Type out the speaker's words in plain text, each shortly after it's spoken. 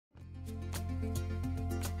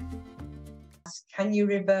can you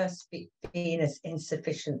reverse venous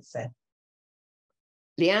insufficiency?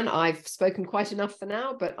 Leanne, I've spoken quite enough for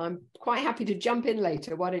now, but I'm quite happy to jump in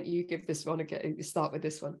later. Why don't you give this one start with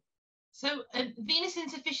this one? So venous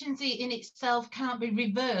insufficiency in itself can't be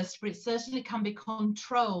reversed, but it certainly can be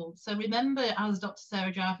controlled. So remember, as Dr.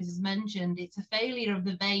 Sarah Jarvis has mentioned, it's a failure of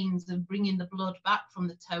the veins of bringing the blood back from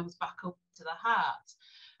the toes back up to the heart.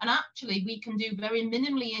 And actually, we can do very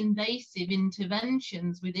minimally invasive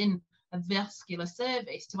interventions within a vascular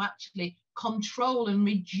service to actually control and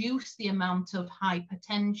reduce the amount of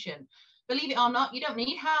hypertension. Believe it or not, you don't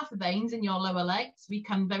need half the veins in your lower legs. We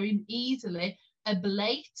can very easily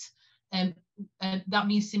ablate. That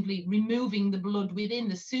means simply removing the blood within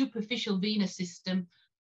the superficial venous system.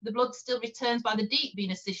 The blood still returns by the deep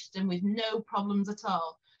venous system with no problems at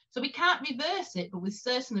all. So we can't reverse it, but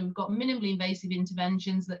we've got minimally invasive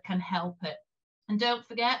interventions that can help it. And don't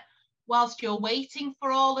forget, whilst you're waiting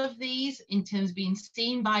for all of these, in terms of being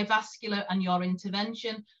seen by vascular and your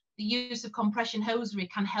intervention, the use of compression hosiery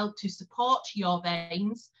can help to support your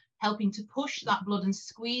veins, helping to push that blood and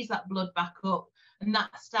squeeze that blood back up. And that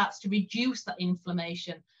starts to reduce that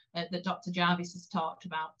inflammation that Dr. Jarvis has talked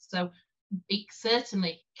about. So it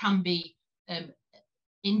certainly can be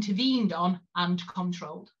intervened on and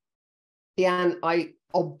controlled. Leanne, I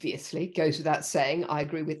obviously, goes without saying, I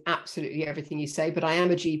agree with absolutely everything you say, but I am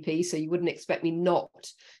a GP, so you wouldn't expect me not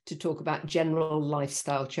to talk about general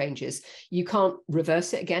lifestyle changes. You can't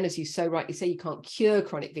reverse it, again, as you so rightly say, you can't cure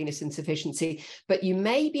chronic venous insufficiency, but you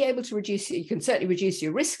may be able to reduce, you can certainly reduce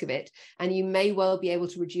your risk of it, and you may well be able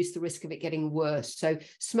to reduce the risk of it getting worse. So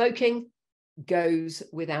smoking goes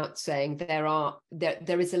without saying.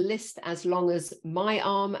 There is a list as long as my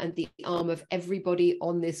arm and the arm of everybody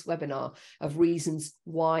on this webinar of reasons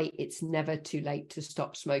why it's never too late to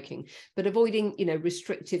stop smoking. But avoiding,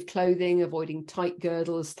 restrictive clothing, avoiding tight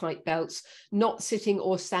girdles, tight belts, not sitting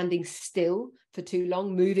or standing still for too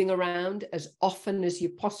long, moving around as often as you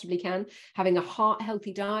possibly can, having a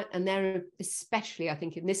heart-healthy diet. And there, especially, I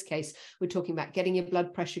think in this case, we're talking about getting your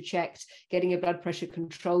blood pressure checked, getting your blood pressure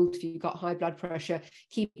controlled if you've got high blood pressure,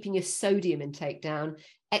 keeping your sodium intake down,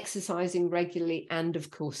 exercising regularly, and of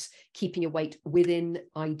course, keeping your weight within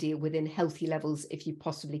healthy levels if you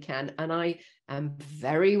possibly can. And I am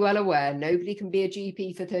very well aware nobody can be a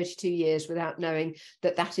GP for 32 years without knowing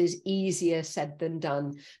that that is easier said than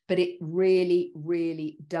done. But it really,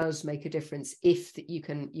 really does make a difference if you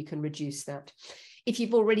can reduce that. If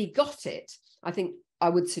you've already got it, I think I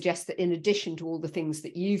would suggest that in addition to all the things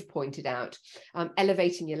that you've pointed out,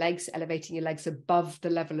 elevating your legs above the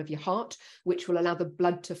level of your heart, which will allow the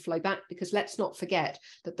blood to flow back, because let's not forget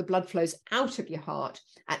that the blood flows out of your heart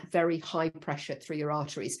at very high pressure through your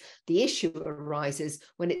arteries. The issue arises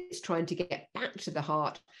when it's trying to get back to the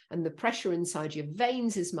heart, and the pressure inside your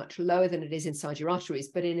veins is much lower than it is inside your arteries.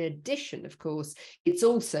 But in addition, of course, it's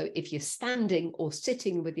also, if you're standing or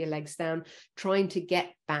sitting with your legs down, trying to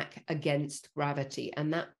get back against gravity,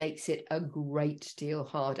 and that makes it a great deal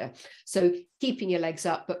harder. So keeping your legs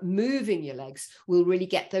up, but moving your legs will really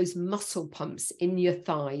get those muscle pumps in your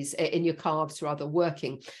thighs, in your calves rather,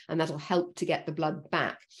 working, and that'll help to get the blood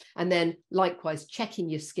back. And then likewise, checking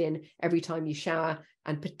your skin every time you shower,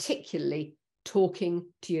 and particularly talking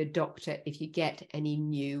to your doctor if you get any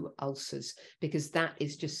new ulcers, because that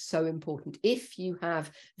is just so important. If you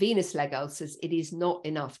have venous leg ulcers, it is not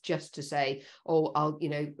enough just to say, oh,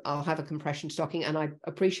 I'll have a compression stocking. And I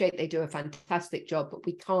appreciate they do a fantastic job, but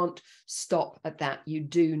we can't stop at that. You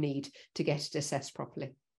do need to get it assessed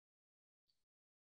properly.